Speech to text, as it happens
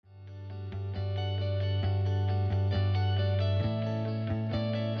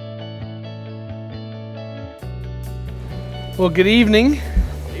Well, good evening.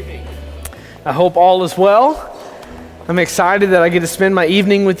 I hope all is well. I'm excited that I get to spend my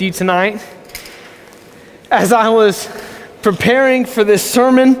evening with you tonight. As I was preparing for this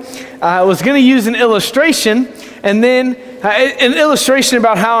sermon, I was going to use an illustration, and then an illustration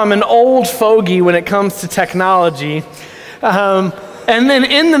about how I'm an old fogey when it comes to technology. And then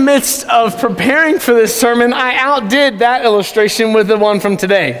in the midst of preparing for this sermon, I outdid that illustration with the one from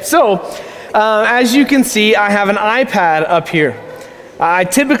today. So, as you can see, I have an iPad up here. I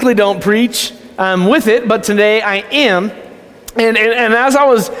typically don't preach with it, but today I am. And as I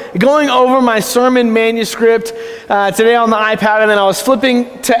was going over my sermon manuscript today on the iPad, and then I was flipping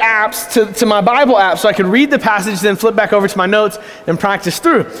to apps, to my Bible app, so I could read the passage, then flip back over to my notes and practice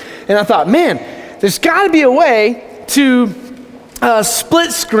through. And I thought, man, there's got to be a way to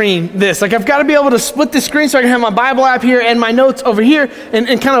split screen this. Like, I've got to be able to split the screen so I can have my Bible app here and my notes over here and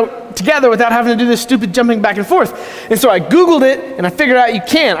kind of together without having to do this stupid jumping back and forth. And so I Googled it and I figured out you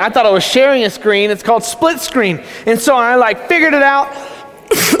can. I thought I was sharing a screen. It's called split screen. And so I figured it out.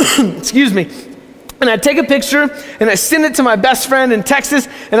 Excuse me. And I take a picture and I send it to my best friend in Texas.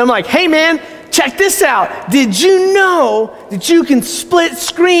 And I'm like, hey man, check this out. Did you know that you can split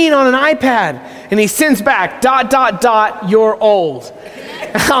screen on an iPad? And he sends back, ... you're old.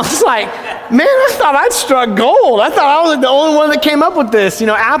 And I was like, man, I thought I'd struck gold. I thought I was the only one that came up with this. You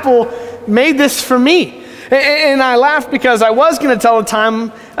know, Apple made this for me. And I laughed because I was going to tell a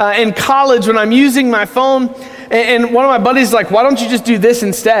time in college when I'm using my phone, and one of my buddies is like, why don't you just do this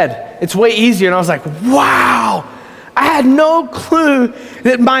instead? It's way easier. And I was like, wow, I had no clue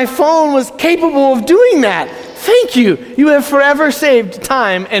that my phone was capable of doing that. Thank you. You have forever saved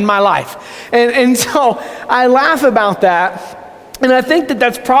time in my life. And so I laugh about that. And I think that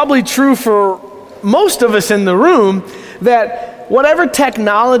that's probably true for most of us in the room, that whatever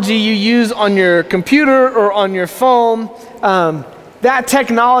technology you use on your computer or on your phone, that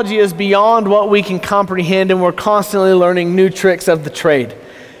technology is beyond what we can comprehend, and we're constantly learning new tricks of the trade.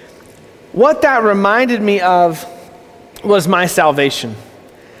 What that reminded me of was my salvation.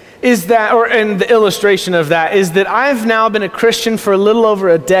 And the illustration of that is that I've now been a Christian for a little over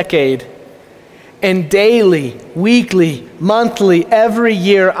a decade, and daily, weekly, monthly, every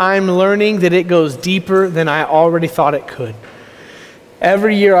year, I'm learning that it goes deeper than I already thought it could.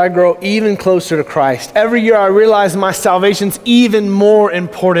 Every year I grow even closer to Christ. Every year I realize my salvation's even more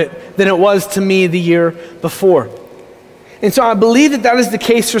important than it was to me the year before. And so I believe that is the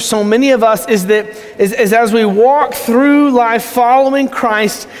case for so many of us, is that as we walk through life following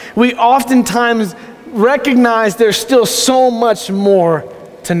Christ, we oftentimes recognize there's still so much more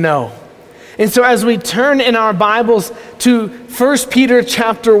to know. And so as we turn in our Bibles to 1 Peter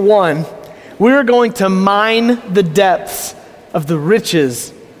chapter 1, we're going to mine the depths of the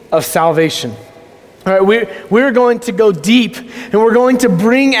riches of salvation. All right, we're going to go deep, and we're going to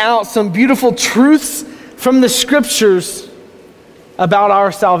bring out some beautiful truths from the scriptures about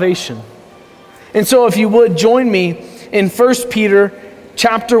our salvation. And so if you would join me in 1 Peter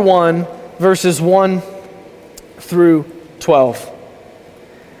chapter 1, verses 1 through 12.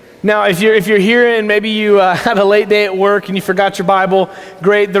 Now, if you're here and maybe you had a late day at work and you forgot your Bible,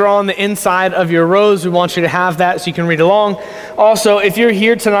 great, they're on the inside of your rows. We want you to have that so you can read along. Also, if you're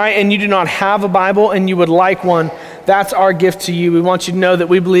here tonight and you do not have a Bible and you would like one, that's our gift to you. We want you to know that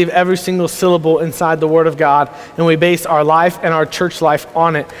we believe every single syllable inside the Word of God, and we base our life and our church life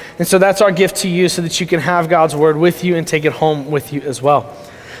on it. And so that's our gift to you, so that you can have God's Word with you and take it home with you as well.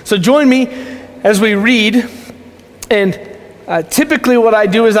 So join me as we read, and typically what I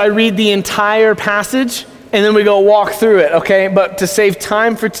do is I read the entire passage and then we go walk through it, okay? But to save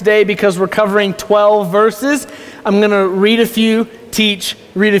time for today, because we're covering 12 verses, I'm going to read a few, teach,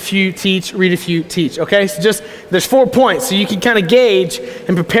 read a few, teach, read a few, teach, okay? So there's 4 points, so you can kind of gauge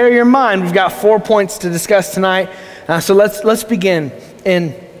and prepare your mind. We've got 4 points to discuss tonight. So let's begin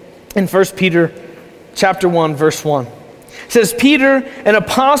in 1 Peter chapter 1, verse 1. It says, Peter, an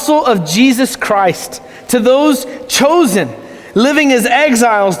apostle of Jesus Christ, to those chosen, living as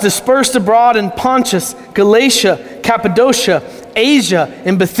exiles dispersed abroad in Pontus, Galatia, Cappadocia, Asia,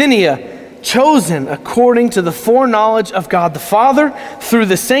 and Bithynia, chosen according to the foreknowledge of God the Father, through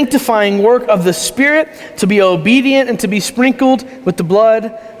the sanctifying work of the Spirit, to be obedient and to be sprinkled with the blood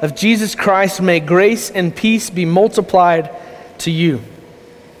of Jesus Christ. May grace and peace be multiplied to you.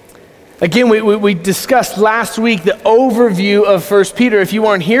 Again, we discussed last week the overview of 1 Peter. If you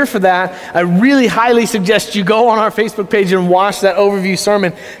weren't here for that, I really highly suggest you go on our Facebook page and watch that overview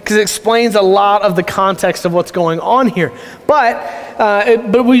sermon, because it explains a lot of the context of what's going on here.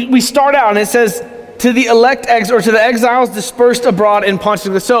 But we start out and it says, to the elect to the exiles dispersed abroad in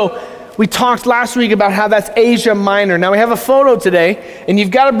Pontus. So we talked last week about how that's Asia Minor. Now we have a photo today, and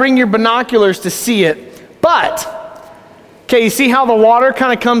you've got to bring your binoculars to see it. But, okay, you see how the water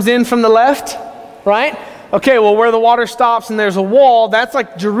kind of comes in from the left, right? Okay, well, where the water stops and there's a wall, that's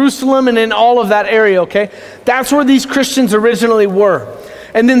like Jerusalem and in all of that area, okay? That's where these Christians originally were.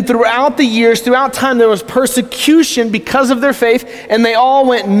 And then throughout the years, throughout time, there was persecution because of their faith, and they all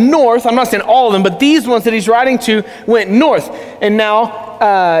went north. I'm not saying all of them, but these ones that he's writing to went north. And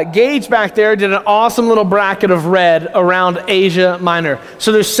now, Gage back there did an awesome little bracket of red around Asia Minor.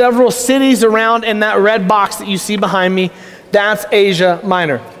 So there's several cities around, and that red box that you see behind me, that's Asia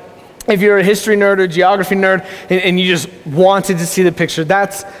Minor. If you're a history nerd or geography nerd and you just wanted to see the picture,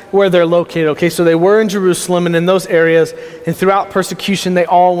 that's where they're located, okay? So they were in Jerusalem and in those areas, and throughout persecution, they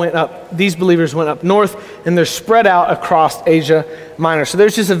all went up. These believers went up north, and they're spread out across Asia Minor. So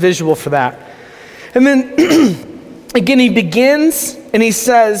there's just a visual for that. And then, again, he begins and he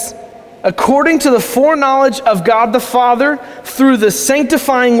says, according to the foreknowledge of God the Father, through the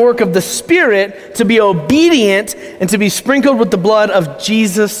sanctifying work of the Spirit, to be obedient and to be sprinkled with the blood of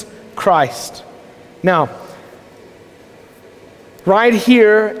Jesus Christ. Now, right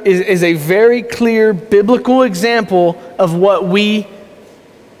here is a very clear biblical example of what we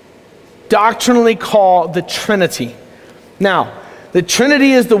doctrinally call the Trinity. Now, the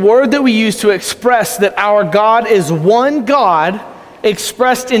Trinity is the word that we use to express that our God is one God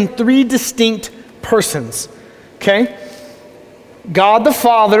expressed in three distinct persons. Okay? God the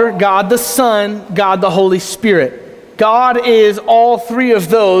Father, God the Son, God the Holy Spirit. God is all three of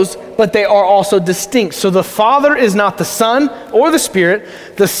those, but they are also distinct. So the Father is not the Son or the Spirit,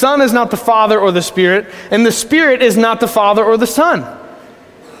 the Son is not the Father or the Spirit, and the Spirit is not the Father or the Son.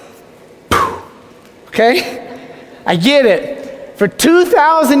 Okay? I get it. For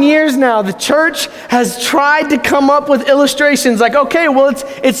 2,000 years now, the church has tried to come up with illustrations like, okay, well,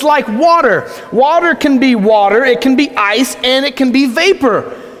 it's like water. Water can be water, it can be ice, and it can be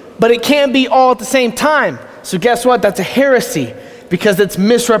vapor, but it can't be all at the same time. So guess what? That's a heresy because it's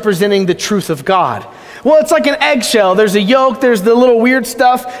misrepresenting the truth of God. Well, it's like an eggshell. There's a yolk, there's the little weird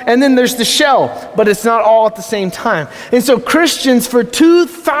stuff, and then there's the shell, but it's not all at the same time. And so Christians, for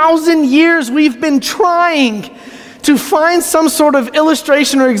 2,000 years, we've been trying to find some sort of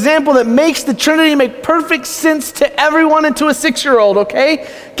illustration or example that makes the Trinity make perfect sense to everyone and to a 6-year-old,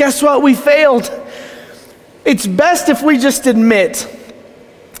 okay? Guess what? We failed. It's best if we just admit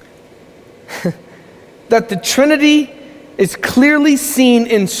that the Trinity is clearly seen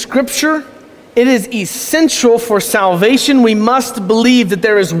in Scripture. It is essential for salvation. We must believe that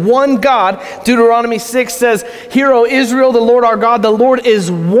there is one God. Deuteronomy 6 says, "Hear, O Israel, the Lord our God, the Lord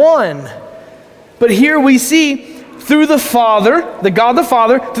is one." But here we see through the Father, the God the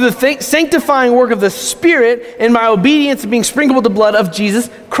Father, through the sanctifying work of the Spirit, and by obedience and being sprinkled with the blood of Jesus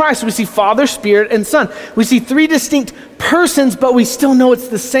Christ. We see Father, Spirit, and Son. We see three distinct persons, but we still know it's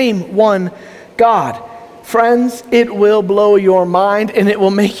the same one God. Friends, it will blow your mind, and it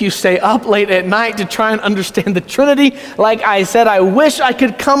will make you stay up late at night to try and understand the Trinity. Like I said, I wish I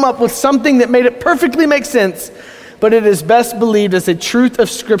could come up with something that made it perfectly make sense, but it is best believed as a truth of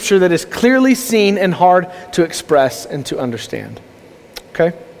Scripture that is clearly seen and hard to express and to understand.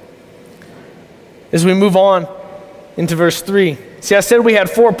 Okay? As we move on into verse 3. See, I said we had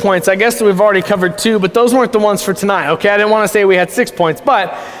 4 points. I guess we've already covered 2, but those weren't the ones for tonight, okay? I didn't want to say we had 6 points,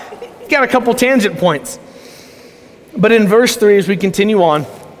 but you got a couple tangent points. But in verse 3, as we continue on,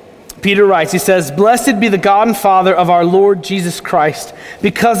 Peter writes, he says, "Blessed be the God and Father of our Lord Jesus Christ.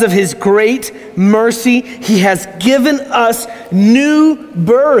 Because of his great mercy, he has given us new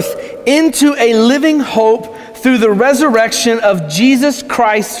birth into a living hope through the resurrection of Jesus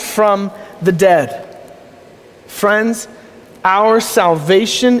Christ from the dead." Friends, our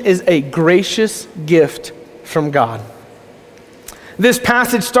salvation is a gracious gift from God. This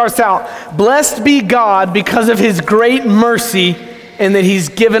passage starts out, "Blessed be God because of his great mercy and that he's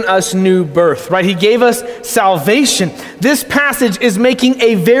given us new birth," right? He gave us salvation. This passage is making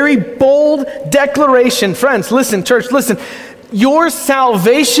a very bold declaration. Friends, listen, church, listen. Your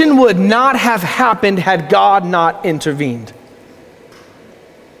salvation would not have happened had God not intervened.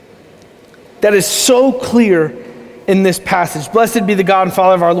 That is so clear in this passage. Blessed be the God and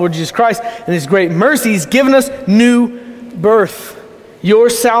Father of our Lord Jesus Christ and his great mercy. He's given us new birth.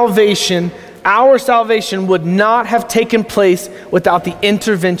 Your salvation, our salvation would not have taken place without the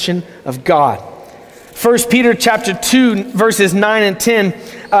intervention of God. 1 Peter chapter 2, verses 9 and 10,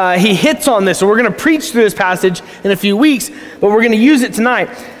 he hits on this. So we're going to preach through this passage in a few weeks, but we're going to use it tonight.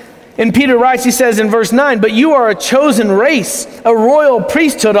 And Peter writes, he says in verse 9, but you are a chosen race, a royal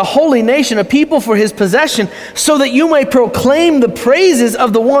priesthood, a holy nation, a people for his possession, so that you may proclaim the praises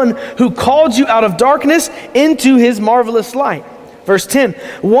of the one who called you out of darkness into his marvelous light. Verse 10,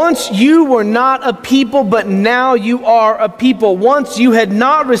 once you were not a people, but now you are a people. Once you had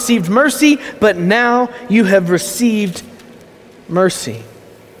not received mercy, but now you have received mercy.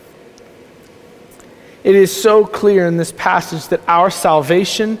 It is so clear in this passage that our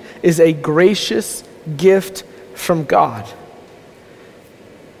salvation is a gracious gift from God.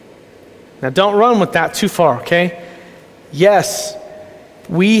 Now don't run with that too far, okay? Yes,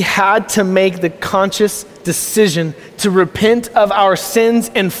 we had to make the conscious decision to repent of our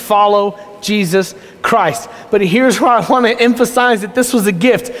sins and follow Jesus Christ. But here's where I want to emphasize that this was a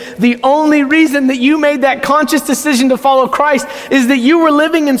gift. The only reason that you made that conscious decision to follow Christ is that you were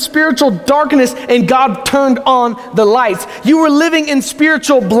living in spiritual darkness and God turned on the lights. You were living in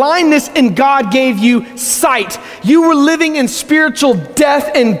spiritual blindness and God gave you sight. You were living in spiritual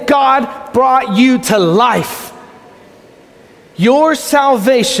death and God brought you to life. Your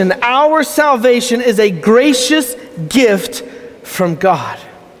salvation, our salvation, is a gracious gift from God.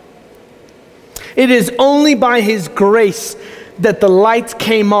 It is only by his grace that the lights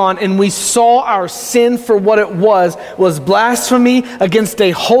came on and we saw our sin for what it was blasphemy against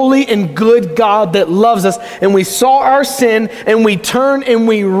a holy and good God that loves us. And we saw our sin and we turned and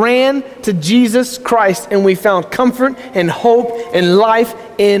we ran to Jesus Christ and we found comfort and hope and life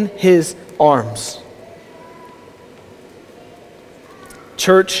in his arms.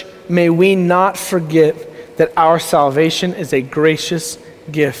 Church, may we not forget that our salvation is a gracious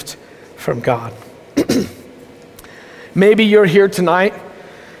gift from God. Maybe you're here tonight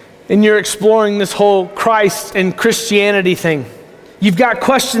and you're exploring this whole Christ and Christianity thing. You've got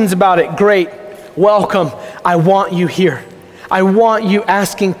questions about it. Great. Welcome. I want you here. I want you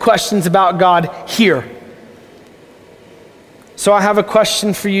asking questions about God here. So I have a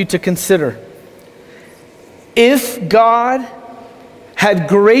question for you to consider. If God had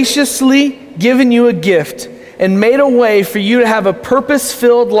graciously given you a gift and made a way for you to have a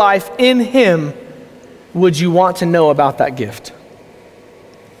purpose-filled life in him, would you want to know about that gift?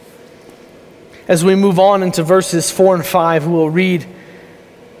 As we move on into verses 4 and 5, we'll read, it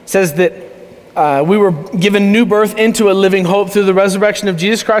says that we were given new birth into a living hope through the resurrection of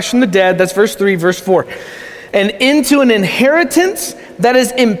Jesus Christ from the dead. That's verse 3, verse 4. And into an inheritance that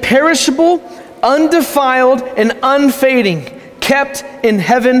is imperishable, undefiled, and unfading, kept in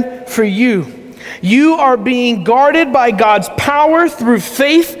heaven for you. You are being guarded by God's power through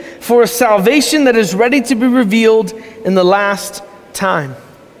faith for a salvation that is ready to be revealed in the last time.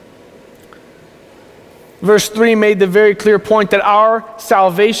 Verse 3 made the very clear point that our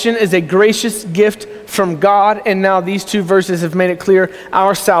salvation is a gracious gift from God, and now these two verses have made it clear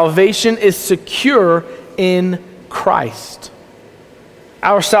our salvation is secure in Christ.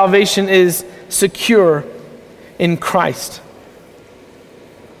 Our salvation is secure in Christ.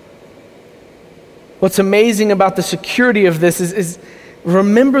 What's amazing about the security of this is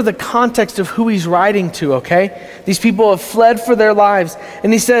remember the context of who he's writing to, okay? These people have fled for their lives.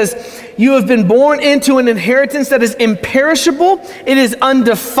 And he says, you have been born into an inheritance that is imperishable. It is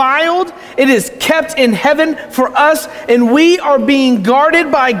undefiled. It is kept in heaven for us. And we are being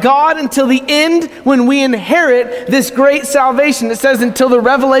guarded by God until the end when we inherit this great salvation. It says until the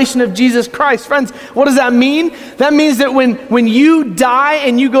revelation of Jesus Christ. Friends, what does that mean? That means that when you die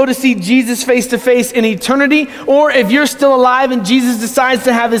and you go to see Jesus face to face in eternity, or if you're still alive and Jesus decides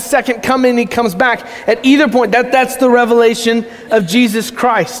to have his second coming and he comes back, at either point, that's the revelation of Jesus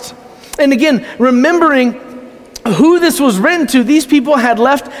Christ. And again, remembering who this was written to, these people had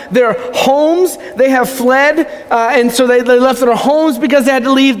left their homes, they have fled, and so they left their homes because they had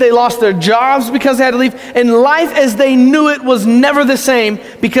to leave, they lost their jobs because they had to leave, and life as they knew it was never the same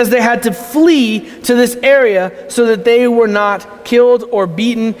because they had to flee to this area so that they were not killed or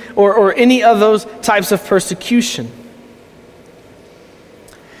beaten or any of those types of persecution.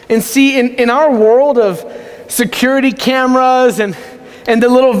 And see, in our world of security cameras and the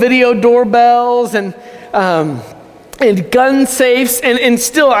little video doorbells and gun safes, and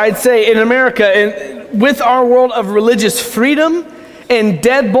still I'd say in America, and with our world of religious freedom and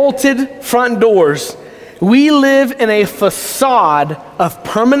deadbolted front doors, we live in a facade of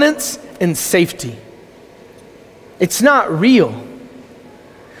permanence and safety. It's not real.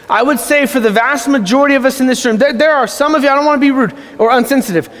 I would say for the vast majority of us in this room, there are some of you, I don't want to be rude or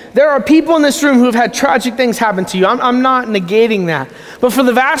unsensitive. There are people in this room who have had tragic things happen to you. I'm not negating that. But for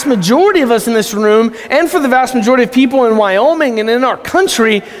the vast majority of us in this room, and for the vast majority of people in Wyoming and in our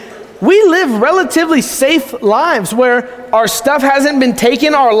country, we live relatively safe lives where our stuff hasn't been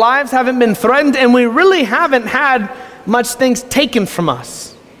taken, our lives haven't been threatened, and we really haven't had much things taken from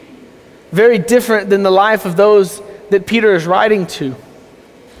us. Very different than the life of those that Peter is writing to.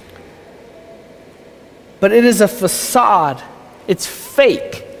 But it is a facade. It's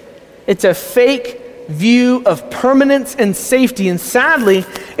fake. It's a fake view of permanence and safety. And sadly,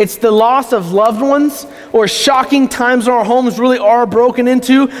 it's the loss of loved ones, or shocking times when our homes really are broken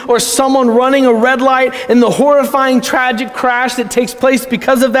into, or someone running a red light and the horrifying tragic crash that takes place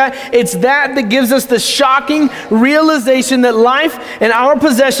because of that. It's that gives us the shocking realization that life and our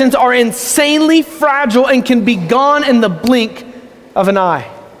possessions are insanely fragile and can be gone in the blink of an eye.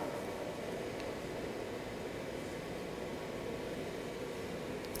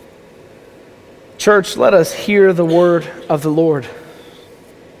 Church, let us hear the word of the Lord.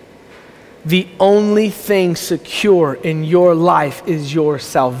 The only thing secure in your life is your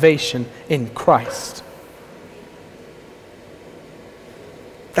salvation in Christ.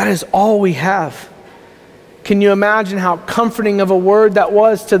 That is all we have. Can you imagine how comforting of a word that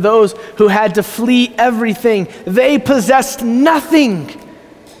was to those who had to flee everything? They possessed nothing.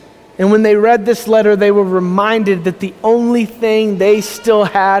 And when they read this letter, they were reminded that the only thing they still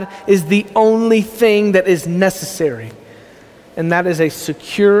had is the only thing that is necessary. And that is a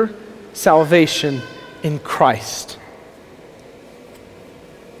secure salvation in Christ.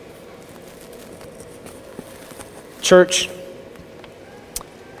 Church,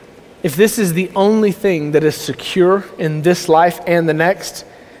 if this is the only thing that is secure in this life and the next,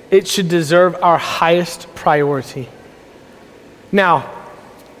 it should deserve our highest priority. Now,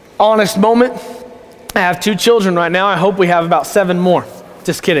 honest moment, I have 2 children right now. I hope we have about 7 more.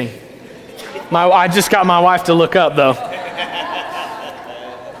 Just kidding. I just got my wife to look up, though.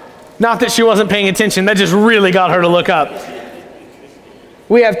 Not that she wasn't paying attention. That just really got her to look up.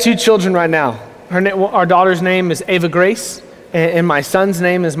 We have 2 children right now. Our daughter's name is Ava Grace, and my son's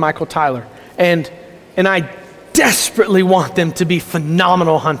name is Michael Tyler. And I desperately want them to be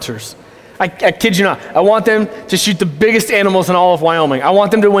phenomenal hunters. I kid you not. I want them to shoot the biggest animals in all of Wyoming. I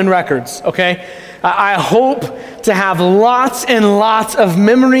want them to win records, okay? I hope to have lots and lots of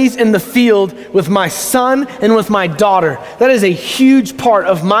memories in the field with my son and with my daughter. That is a huge part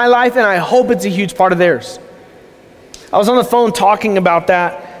of my life, and I hope it's a huge part of theirs. I was on the phone talking about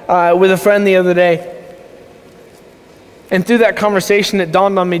that with a friend the other day. And through that conversation, it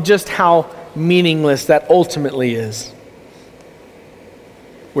dawned on me just how meaningless that ultimately is.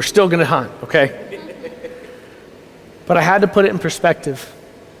 We're still going to hunt, okay? But I had to put it in perspective.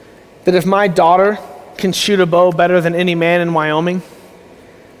 That if my daughter can shoot a bow better than any man in Wyoming,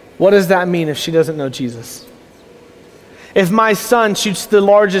 what does that mean if she doesn't know Jesus? If my son shoots the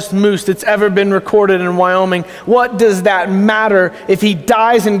largest moose that's ever been recorded in Wyoming, what does that matter if he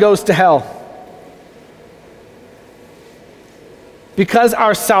dies and goes to hell? Because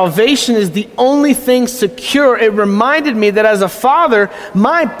our salvation is the only thing secure, it reminded me that as a father,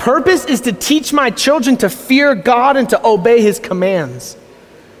 my purpose is to teach my children to fear God and to obey His commands.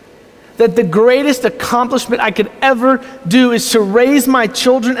 That the greatest accomplishment I could ever do is to raise my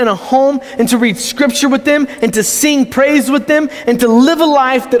children in a home and to read scripture with them and to sing praise with them and to live a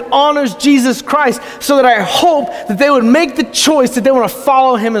life that honors Jesus Christ, so that I hope that they would make the choice that they want to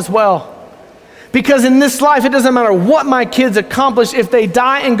follow Him as well. Because in this life, it doesn't matter what my kids accomplish. If they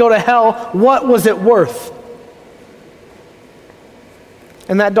die and go to hell, what was it worth?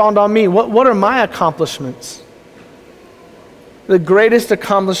 And that dawned on me. What are my accomplishments? The greatest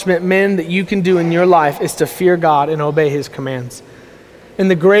accomplishment, men, that you can do in your life is to fear God and obey His commands.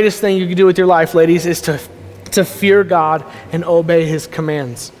 And the greatest thing you can do with your life, ladies, is to fear God and obey His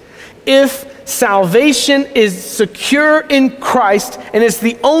commands. If salvation is secure in Christ and it's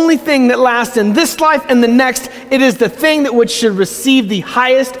the only thing that lasts in this life and the next, it is the thing that which should receive the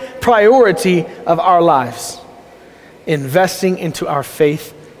highest priority of our lives. Investing into our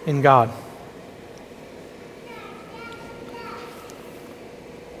faith in God.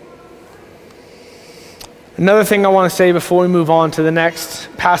 Another thing I want to say before we move on to the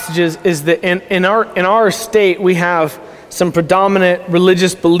next passages is that in our state we have some predominant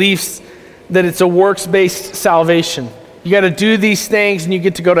religious beliefs that it's a works-based salvation. You got to do these things and you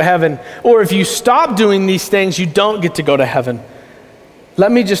get to go to heaven. Or if you stop doing these things, you don't get to go to heaven.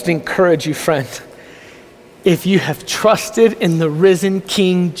 Let me just encourage you, friend. If you have trusted in the risen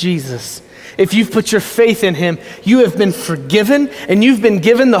King Jesus, if you've put your faith in Him, you have been forgiven and you've been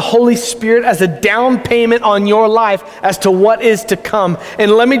given the Holy Spirit as a down payment on your life as to what is to come.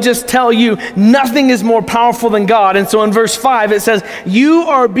 And let me just tell you, nothing is more powerful than God. And so in verse 5, it says, you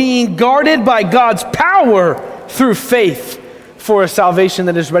are being guarded by God's power through faith for a salvation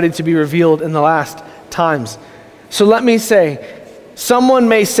that is ready to be revealed in the last times. So let me say, someone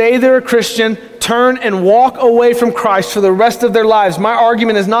may say they're a Christian, turn and walk away from Christ for the rest of their lives. My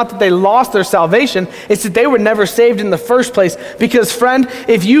argument is not that they lost their salvation, it's that they were never saved in the first place. Because friend,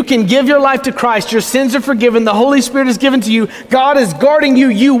 if you can give your life to Christ, your sins are forgiven, the Holy Spirit is given to you, God is guarding you,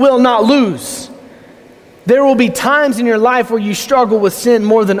 you will not lose. There will be times in your life where you struggle with sin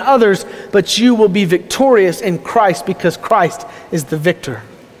more than others, but you will be victorious in Christ because Christ is the victor.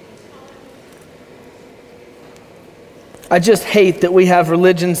 I just hate that we have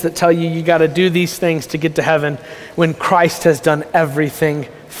religions that tell you you got to do these things to get to heaven when Christ has done everything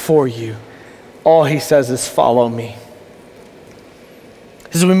for you. All he says is follow me.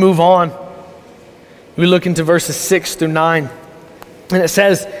 As we move on, we look into verses 6 through 9, and it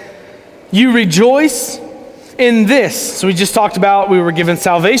says, you rejoice in this. So we just talked about we were given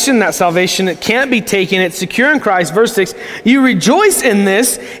salvation. That salvation, it can't be taken. It's secure in Christ. Verse 6, you rejoice in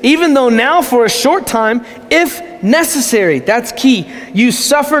this, even though now for a short time, if necessary. That's key. You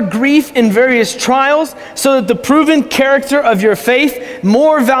suffer grief in various trials, so that the proven character of your faith,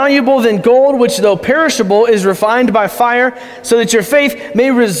 more valuable than gold, which though perishable is refined by fire, so that your faith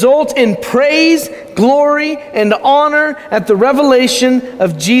may result in praise, glory, and honor at the revelation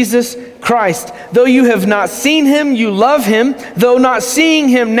of Jesus Christ. Though you have not seen him, you love him. Though not seeing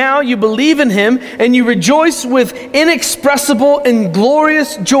him now, you believe in him, and you rejoice with inexpressible and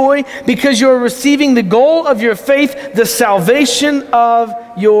glorious joy because you are receiving the goal of your faith, the salvation of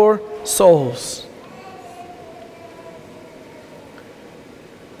your souls.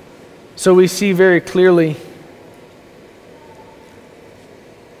 So we see very clearly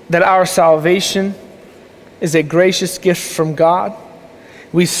that our salvation is a gracious gift from God.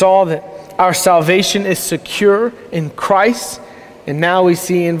 We saw that our salvation is secure in Christ. And now we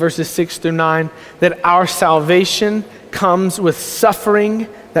see in verses 6 through 9 that our salvation comes with suffering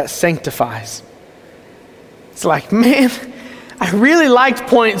that sanctifies. It's like, man, I really liked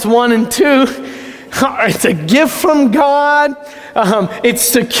points 1 and 2. It's a gift from God. It's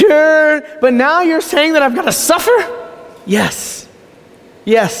secure. But now you're saying that I've got to suffer? Yes.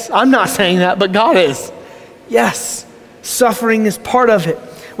 Yes, I'm not saying that, but God is. Yes, suffering is part of it.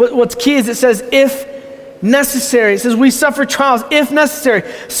 What's key is it says, if necessary. It says we suffer trials if necessary.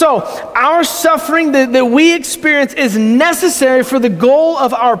 So our suffering that we experience is necessary for the goal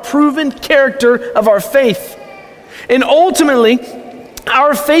of our proven character of our faith. And ultimately,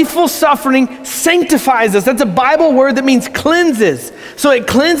 our faithful suffering sanctifies us. That's a Bible word that means cleanses. So it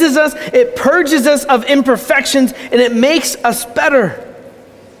cleanses us, it purges us of imperfections, and it makes us better.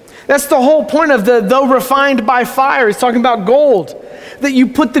 That's the whole point of the though refined by fire. It's talking about gold. That you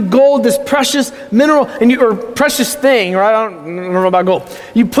put the gold, this precious mineral, or precious thing, right? I don't know about gold.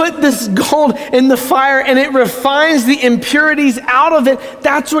 You put this gold in the fire and it refines the impurities out of it.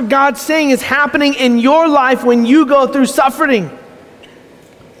 That's what God's saying is happening in your life when you go through suffering.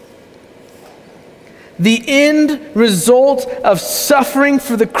 The end result of suffering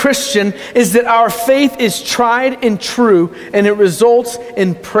for the Christian is that our faith is tried and true, and it results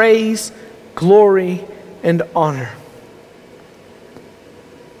in praise, glory, and honor.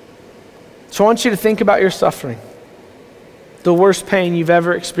 So I want you to think about your suffering, the worst pain you've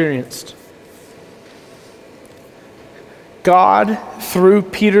ever experienced. God, through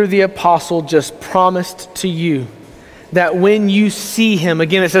Peter the Apostle, just promised to you that when you see him,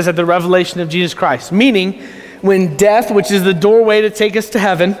 again it says at the revelation of Jesus Christ, meaning when death, which is the doorway to take us to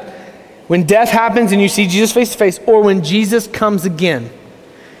heaven, when death happens and you see Jesus face to face, or when Jesus comes again,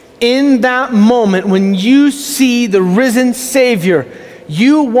 in that moment when you see the risen Savior,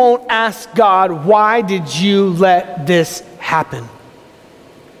 you won't ask God, why did you let this happen?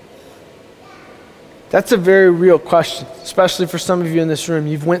 That's a very real question, especially for some of you in this room.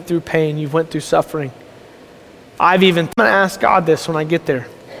 You've went through pain, you've went through suffering. I'm going to ask God this when I get there.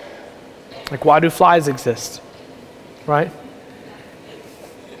 Like, why do flies exist? Right?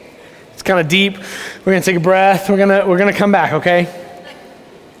 It's kind of deep. We're going to take a breath. We're going to come back, okay?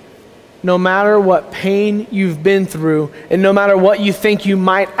 No matter what pain you've been through, and no matter what you think you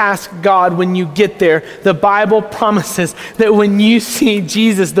might ask God when you get there, the Bible promises that when you see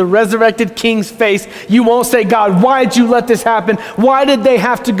Jesus, the resurrected King's face, you won't say, God, why did you let this happen? Why did they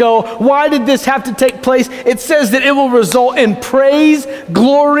have to go? Why did this have to take place? It says that it will result in praise,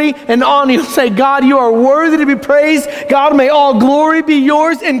 glory, and honor. You'll say, God, you are worthy to be praised. God, may all glory be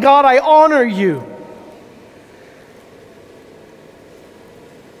yours, and God, I honor you.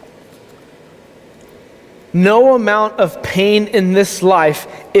 No amount of pain in this life,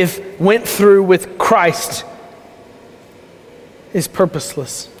 if went through with Christ, is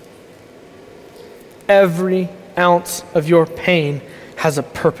purposeless. Every ounce of your pain has a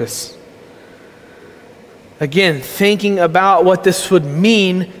purpose. Again, thinking about what this would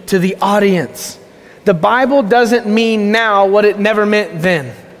mean to the audience. The Bible doesn't mean now what it never meant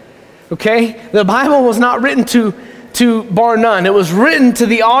then. Okay? The Bible was not written to bar none. It was written to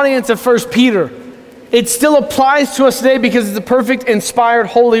the audience of 1 Peter. It still applies to us today because it's the perfect, inspired,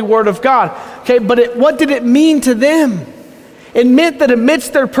 holy word of God. Okay, but what did it mean to them? It meant that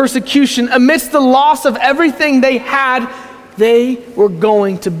amidst their persecution, amidst the loss of everything they had, they were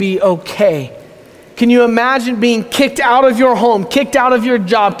going to be okay. Can you imagine being kicked out of your home, kicked out of your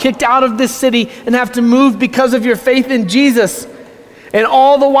job, kicked out of this city, and have to move because of your faith in Jesus? And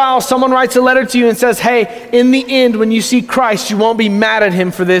all the while, someone writes a letter to you and says, hey, in the end, when you see Christ, you won't be mad at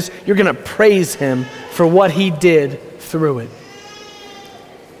him for this. You're going to praise him for what he did through it.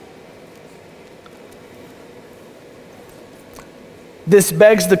 This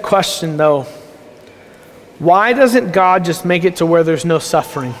begs the question, though, why doesn't God just make it to where there's no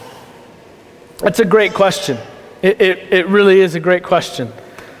suffering? That's a great question. It really is a great question.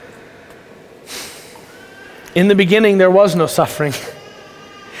 In the beginning, there was no suffering.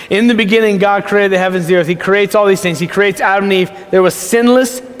 In the beginning, God created the heavens and the earth. He creates all these things. He creates Adam and Eve. There was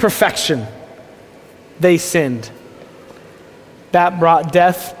sinless perfection. They sinned. That brought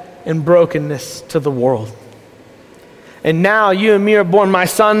death and brokenness to the world. And now you and me are born. My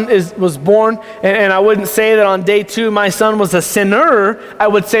son was born, and I wouldn't say that on day 2 my son was a sinner. I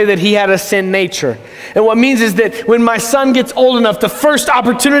would say that he had a sin nature. And what it means is that when my son gets old enough, the first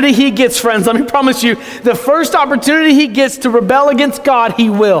opportunity he gets, friends, let me promise you, the first opportunity he gets to rebel against God, he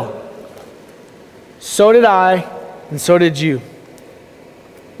will. So did I, and so did you.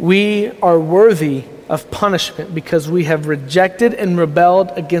 We are worthy of punishment because we have rejected and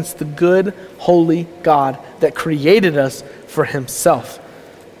rebelled against the good, holy God that created us for himself.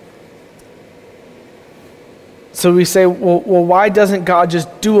 So we say, well, why doesn't God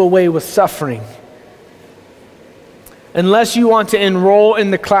just do away with suffering? Unless you want to enroll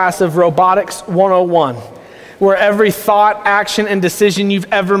in the class of Robotics 101, where every thought, action, and decision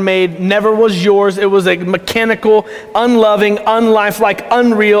you've ever made never was yours. It was a mechanical, unloving, unlifelike,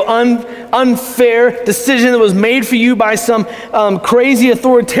 unreal, unfair decision that was made for you by some crazy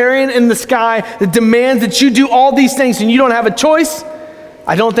authoritarian in the sky that demands that you do all these things and you don't have a choice.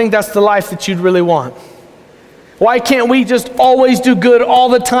 I don't think that's the life that you'd really want. Why can't we just always do good all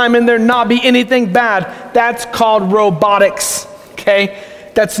the time and there not be anything bad? That's called robotics, okay?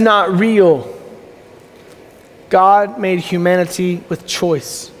 That's not real. God made humanity with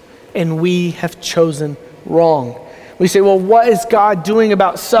choice, and we have chosen wrong. We say, well, what is God doing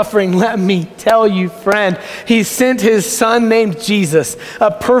about suffering? Let me tell you, friend. He sent his son named Jesus, a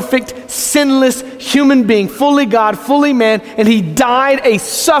perfect, sinless human being, fully God, fully man, and he died a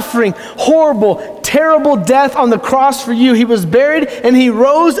suffering, horrible, terrible death on the cross for you. He was buried, and he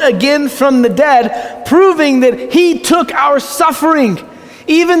rose again from the dead, proving that he took our suffering.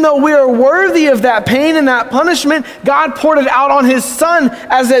 Even though we are worthy of that pain and that punishment, God poured it out on his son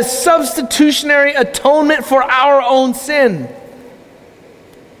as a substitutionary atonement for our own sin.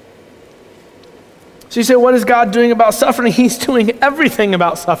 So you say, what is God doing about suffering? He's doing everything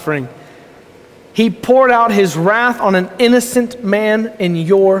about suffering. He poured out his wrath on an innocent man in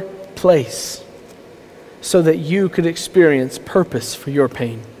your place so that you could experience purpose for your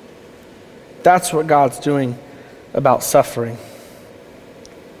pain. That's what God's doing about suffering.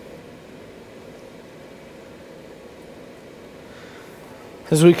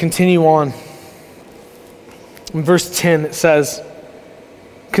 As we continue on, in verse 10 it says,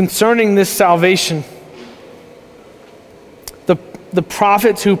 concerning this salvation, the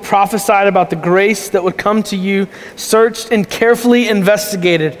prophets who prophesied about the grace that would come to you searched and carefully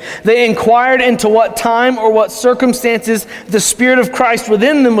investigated. They inquired into what time or what circumstances the Spirit of Christ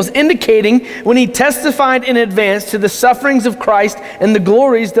within them was indicating when he testified in advance to the sufferings of Christ and the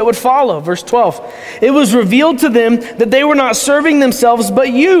glories that would follow. Verse 12, it was revealed to them that they were not serving themselves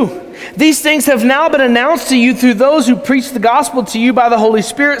but you. These things have now been announced to you through those who preach the gospel to you by the Holy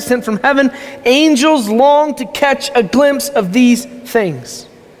Spirit sent from heaven. Angels long to catch a glimpse of these things.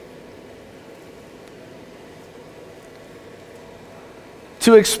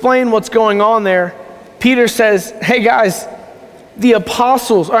 To explain what's going on there, Peter says, hey guys, the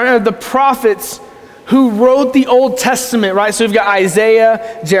apostles, or the prophets who wrote the Old Testament, right? So we've got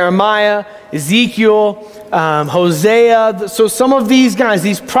Isaiah, Jeremiah, Ezekiel, Hosea. So some of these guys,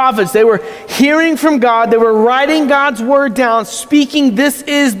 these prophets, they were hearing from God. They were writing God's word down, speaking, this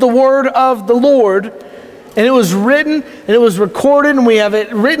is the word of the Lord. And it was written and it was recorded, and we have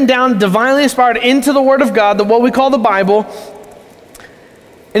it written down, divinely inspired into the word of God, what we call the Bible.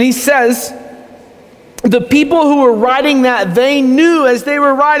 And he says the people who were writing that, they knew as they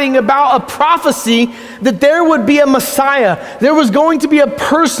were writing about a prophecy that there would be a Messiah. There was going to be a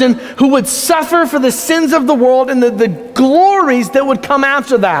person who would suffer for the sins of the world and the glories that would come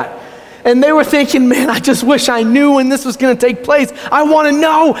after that. And they were thinking, man, I just wish I knew when this was going to take place. I want to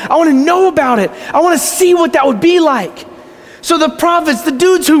know. I want to know about it. I want to see what that would be like. So the prophets, the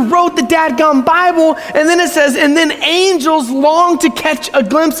dudes who wrote the dadgum Bible, and then it says, and then angels long to catch a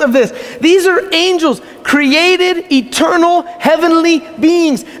glimpse of this. These are angels, created, eternal, heavenly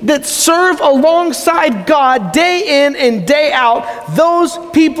beings that serve alongside God day in and day out. Those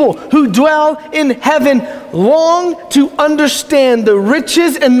people who dwell in heaven long to understand the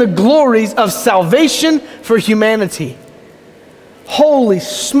riches and the glories of salvation for humanity. Holy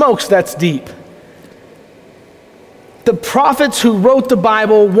smokes, that's deep. The prophets who wrote the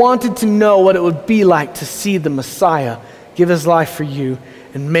Bible wanted to know what it would be like to see the Messiah give his life for you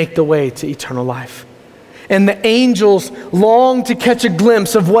and make the way to eternal life. And the angels longed to catch a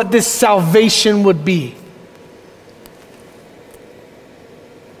glimpse of what this salvation would be.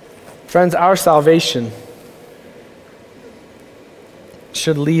 Friends, our salvation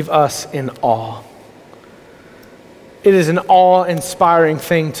should leave us in awe. It is an awe-inspiring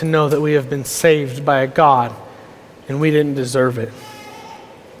thing to know that we have been saved by a God and we didn't deserve it.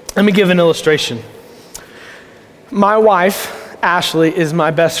 Let me give an illustration. My wife, Ashley, is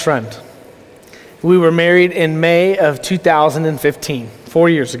my best friend. We were married in May of 2015, 4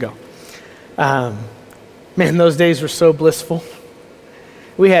 years ago. Man, those days were so blissful.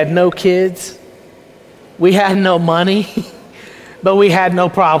 We had no kids. We had no money, but we had no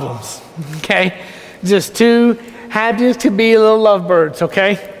problems, okay? Just two happy to be little lovebirds,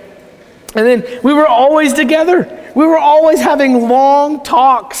 okay? And then we were always together. We were always having long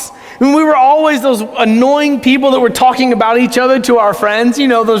talks. And we were always those annoying people that were talking about each other to our friends. You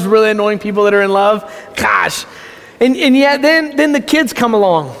know, those really annoying people that are in love. Gosh. And yet then the kids come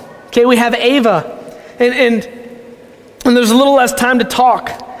along. Okay, we have Ava. And there's a little less time to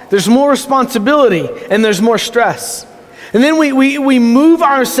talk. There's more responsibility and there's more stress. And then we move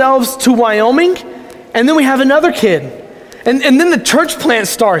ourselves to Wyoming, and then we have another kid. And then the church plant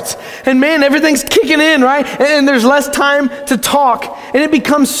starts. And man, everything's kicking in, right? And there's less time to talk. And it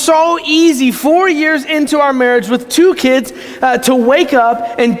becomes so easy 4 years into our marriage with two kids to wake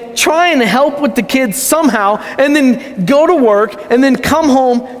up and try and help with the kids somehow, and then go to work, and then come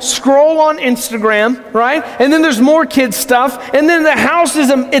home, scroll on Instagram, right? And then there's more kids stuff. And then the house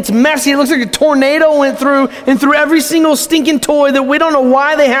it's messy. It looks like a tornado went through and threw every single stinking toy that we don't know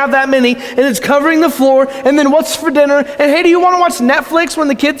why they have that many. And it's covering the floor. And then what's for dinner? And hey, do you want to watch Netflix when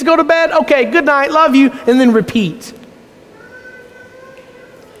the kids go to bed? Okay, good night, love you, and then repeat.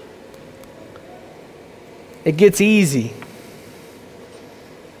 It gets easy.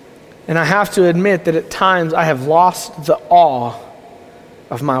 And I have to admit that at times I have lost the awe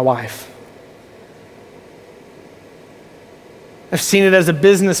of my wife. I've seen it as a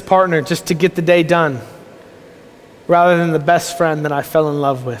business partner just to get the day done, rather than the best friend that I fell in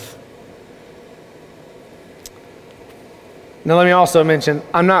love with. Now let me also mention,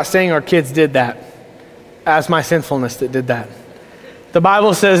 I'm not saying our kids did that. As my sinfulness that did that. The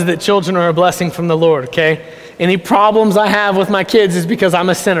Bible says that children are a blessing from the Lord, okay? Any problems I have with my kids is because I'm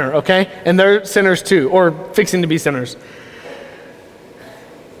a sinner, okay? And they're sinners too, or fixing to be sinners.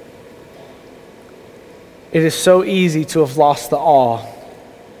 It is so easy to have lost the awe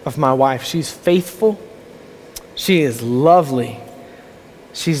of my wife. She's faithful. She is lovely.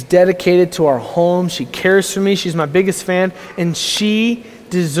 She's dedicated to our home. She cares for me. She's my biggest fan. And she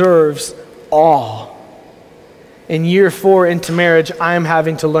deserves awe. In year 4 into marriage, I am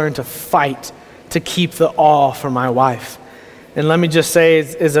having to learn to fight to keep the awe for my wife. And let me just say,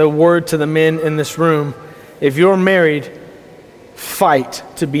 as a word to the men in this room, if you're married, fight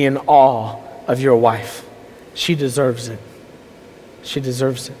to be in awe of your wife. She deserves it. She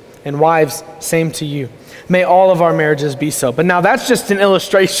deserves it. And wives, same to you. May all of our marriages be so. But now that's just an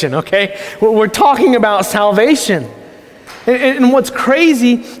illustration, okay? We're talking about salvation. And what's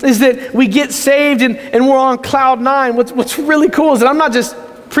crazy is that we get saved and we're on cloud 9. What's really cool is that I'm not just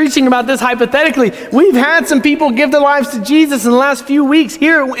preaching about this hypothetically. We've had some people give their lives to Jesus in the last few weeks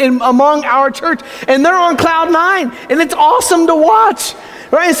here among our church, and they're on cloud 9, and it's awesome to watch.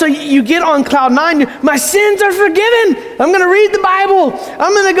 Right, so you get on cloud 9, my sins are forgiven. I'm going to read the Bible.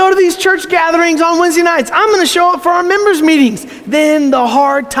 I'm going to go to these church gatherings on Wednesday nights. I'm going to show up for our members meetings. Then the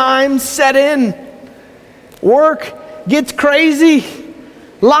hard times set in. Work gets crazy.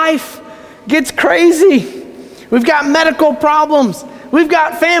 Life gets crazy. We've got medical problems. We've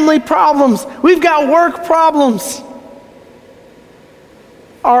got family problems. We've got work problems.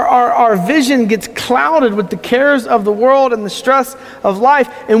 Our vision gets clouded with the cares of the world and the stress of life,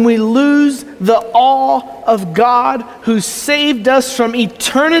 and we lose the awe of God who saved us from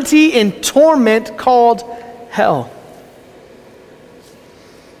eternity in torment called hell.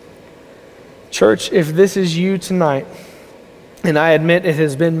 Church, if this is you tonight, and I admit it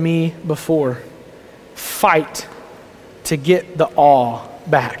has been me before, fight to get the awe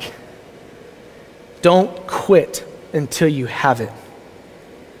back. Don't quit until you have it.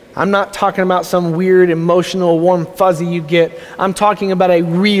 I'm not talking about some weird, emotional, warm fuzzy you get. I'm talking about a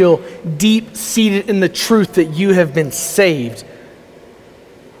real, deep-seated in the truth that you have been saved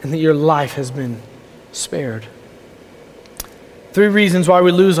and that your life has been spared. 3 reasons why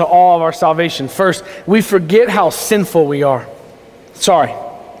we lose awe of our salvation. First, we forget how sinful we are.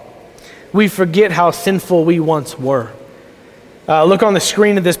 We forget how sinful we once were. Look on the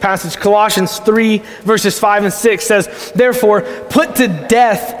screen of this passage. Colossians 3, verses 5 and 6 says, "Therefore, put to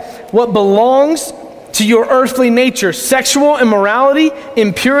death what belongs to your earthly nature, sexual immorality,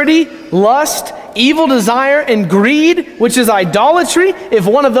 impurity, lust, evil desire, and greed, which is idolatry." If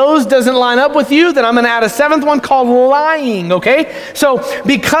one of those doesn't line up with you, then I'm going to add a 7th one called lying, okay? So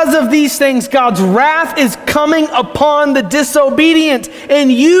because of these things, God's wrath is coming upon the disobedient. And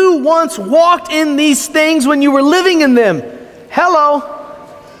you once walked in these things when you were living in them. Hello.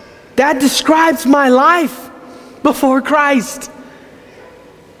 That describes my life before Christ.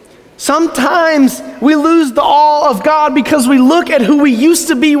 Sometimes we lose the awe of God because we look at who we used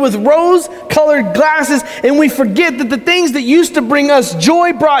to be with rose-colored glasses, and we forget that the things that used to bring us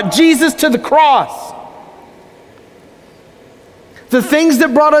joy brought Jesus to the cross. The things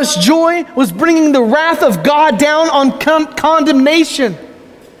that brought us joy was bringing the wrath of God down on condemnation.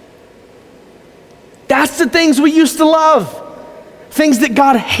 That's the things we used to love. Things that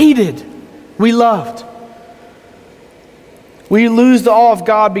God hated, we loved. We lose the awe of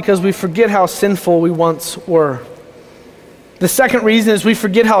God because we forget how sinful we once were. The second reason is we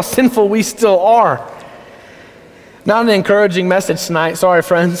forget how sinful we still are. Not an encouraging message tonight, sorry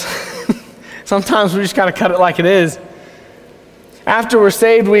friends. Sometimes we just gotta cut it like it is. After we're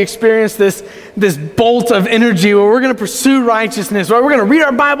saved, we experience this bolt of energy where we're going to pursue righteousness, where we're going to read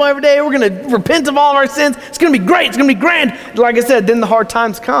our Bible every day, we're going to repent of all of our sins. It's going to be great, it's going to be grand. Like I said, then the hard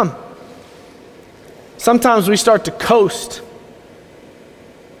times come. Sometimes we start to coast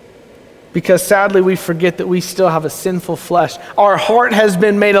because sadly we forget that we still have a sinful flesh. Our heart has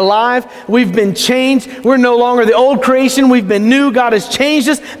been made alive. We've been changed. We're no longer the old creation. We've been new. God has changed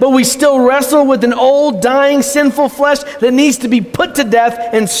us, but we still wrestle with an old, dying, sinful flesh that needs to be put to death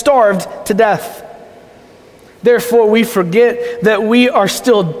and starved to death. Therefore, we forget that we are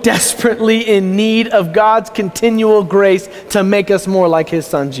still desperately in need of God's continual grace to make us more like His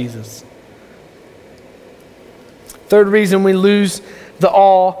Son, Jesus. Third reason we lose the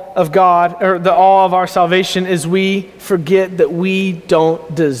awe of God, or the awe of our salvation, is we forget that we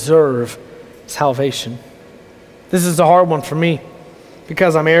don't deserve salvation. This is a hard one for me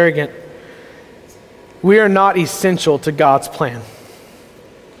because I'm arrogant. We are not essential to God's plan.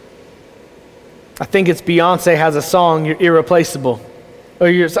 I think it's Beyonce has a song, "You're Irreplaceable." Or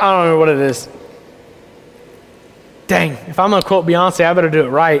I don't know what it is. Dang, if I'm going to quote Beyonce, I better do it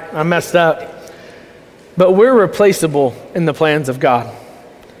right. I messed up. But we're replaceable in the plans of God.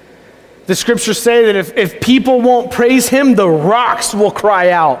 The scriptures say that if people won't praise Him, the rocks will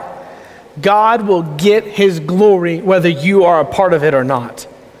cry out. God will get His glory whether you are a part of it or not.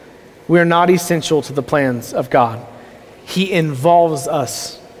 We are not essential to the plans of God. He involves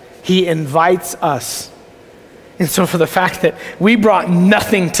us. He invites us. And so for the fact that we brought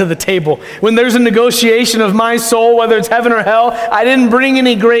nothing to the table, when there's a negotiation of my soul, whether it's heaven or hell, I didn't bring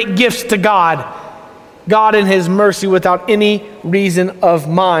any great gifts to God. God in His mercy, without any reason of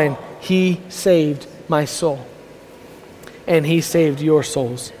mine, He saved my soul. And He saved your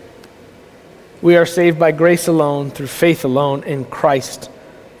souls. We are saved by grace alone, through faith alone, in Christ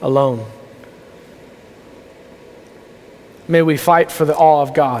alone. May we fight for the awe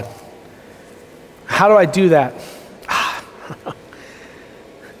of God. How do I do that?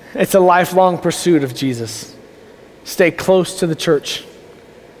 It's a lifelong pursuit of Jesus. Stay close to the church.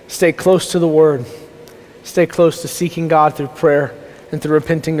 Stay close to the Word. Stay close to seeking God through prayer and through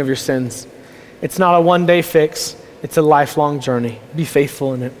repenting of your sins. It's not a one-day fix. It's a lifelong journey. Be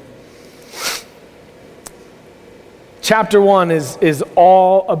faithful in it. Chapter 1 is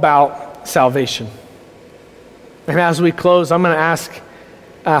all about salvation. And as we close, I'm going to ask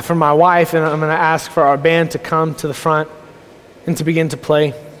for my wife, and I'm going to ask for our band to come to the front and to begin to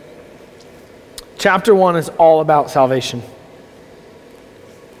play. Chapter 1 is all about salvation.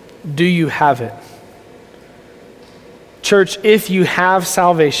 Do you have it? Church, if you have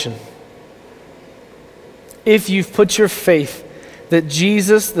salvation, if you've put your faith that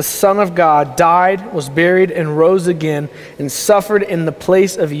Jesus, the Son of God, died, was buried, and rose again, and suffered in the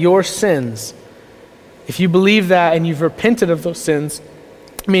place of your sins, if you believe that and you've repented of those sins,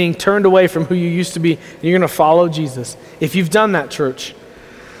 meaning turned away from who you used to be, and you're going to follow Jesus, if you've done that, church,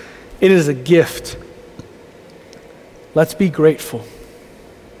 it is a gift. Let's be grateful.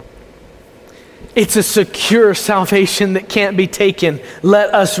 It's a secure salvation that can't be taken.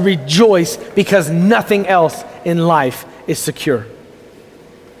 Let us rejoice because nothing else in life is secure.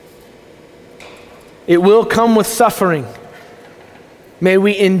 It will come with suffering. May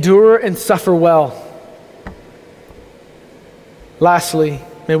we endure and suffer well. Lastly,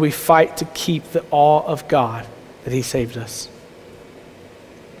 may we fight to keep the awe of God that He saved us.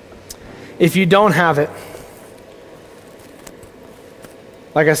 If you don't have it,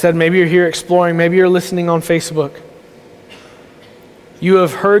 like I said, maybe you're here exploring, maybe you're listening on Facebook. You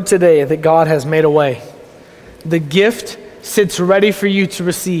have heard today that God has made a way. The gift sits ready for you to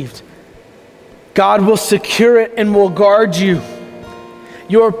receive. God will secure it and will guard you.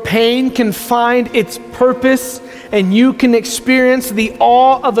 Your pain can find its purpose, and you can experience the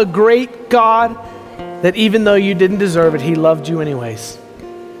awe of a great God that even though you didn't deserve it, He loved you anyways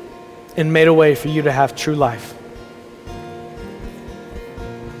and made a way for you to have true life.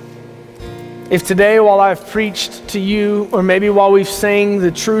 If today, while I've preached to you, or maybe while we've sang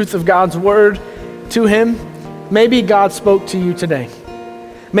the truth of God's word to Him, maybe God spoke to you today.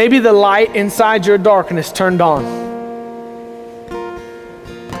 Maybe the light inside your darkness turned on.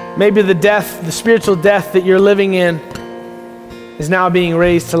 Maybe the spiritual death that you're living in is now being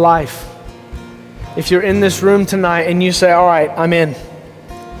raised to life. If you're in this room tonight and you say, all right, I'm in.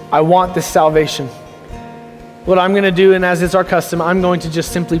 I want this salvation. What I'm going to do, and as it's our custom, I'm going to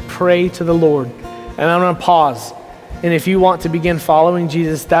just simply pray to the Lord. And I'm going to pause. And if you want to begin following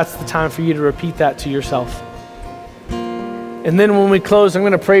Jesus, that's the time for you to repeat that to yourself. And then when we close, I'm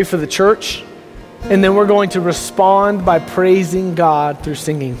going to pray for the church. And then we're going to respond by praising God through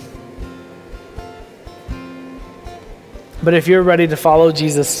singing. But if you're ready to follow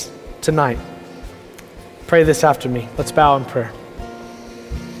Jesus tonight, pray this after me. Let's bow in prayer.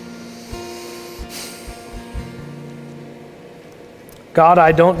 God,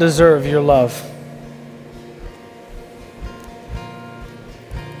 I don't deserve your love.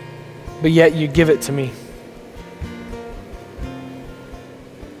 But yet you give it to me.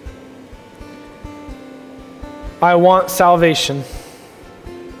 I want salvation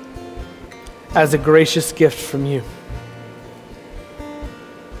as a gracious gift from you.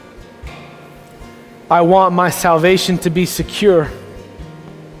 I want my salvation to be secure,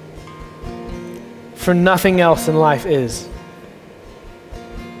 for nothing else in life is.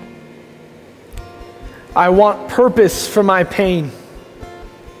 I want purpose for my pain.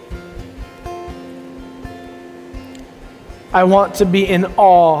 I want to be in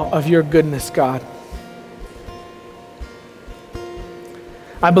awe of your goodness, God.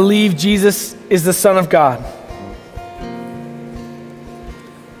 I believe Jesus is the Son of God.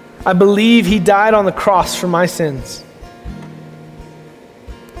 I believe He died on the cross for my sins.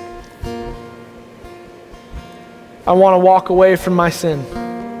 I want to walk away from my sin.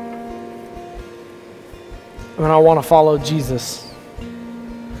 And I want to follow Jesus.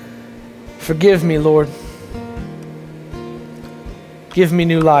 Forgive me, Lord. Give me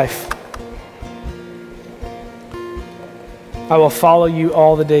new life. I will follow you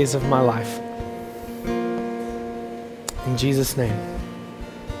all the days of my life. In Jesus' name.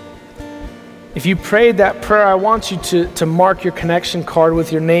 If you prayed that prayer, I want you to mark your connection card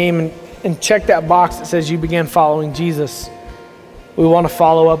with your name and check that box that says you began following Jesus. We want to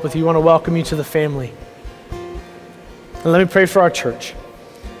follow up with you. We want to welcome you to the family. And let me pray for our church.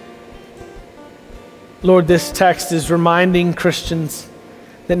 Lord, this text is reminding Christians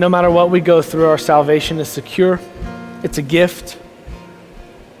that no matter what we go through, our salvation is secure. It's a gift.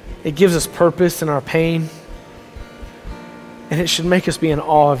 It gives us purpose in our pain. And it should make us be in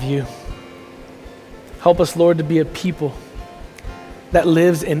awe of you. Help us, Lord, to be a people that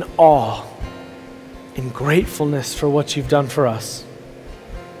lives in awe, in gratefulness for what you've done for us.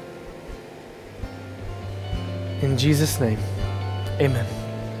 In Jesus' name, amen.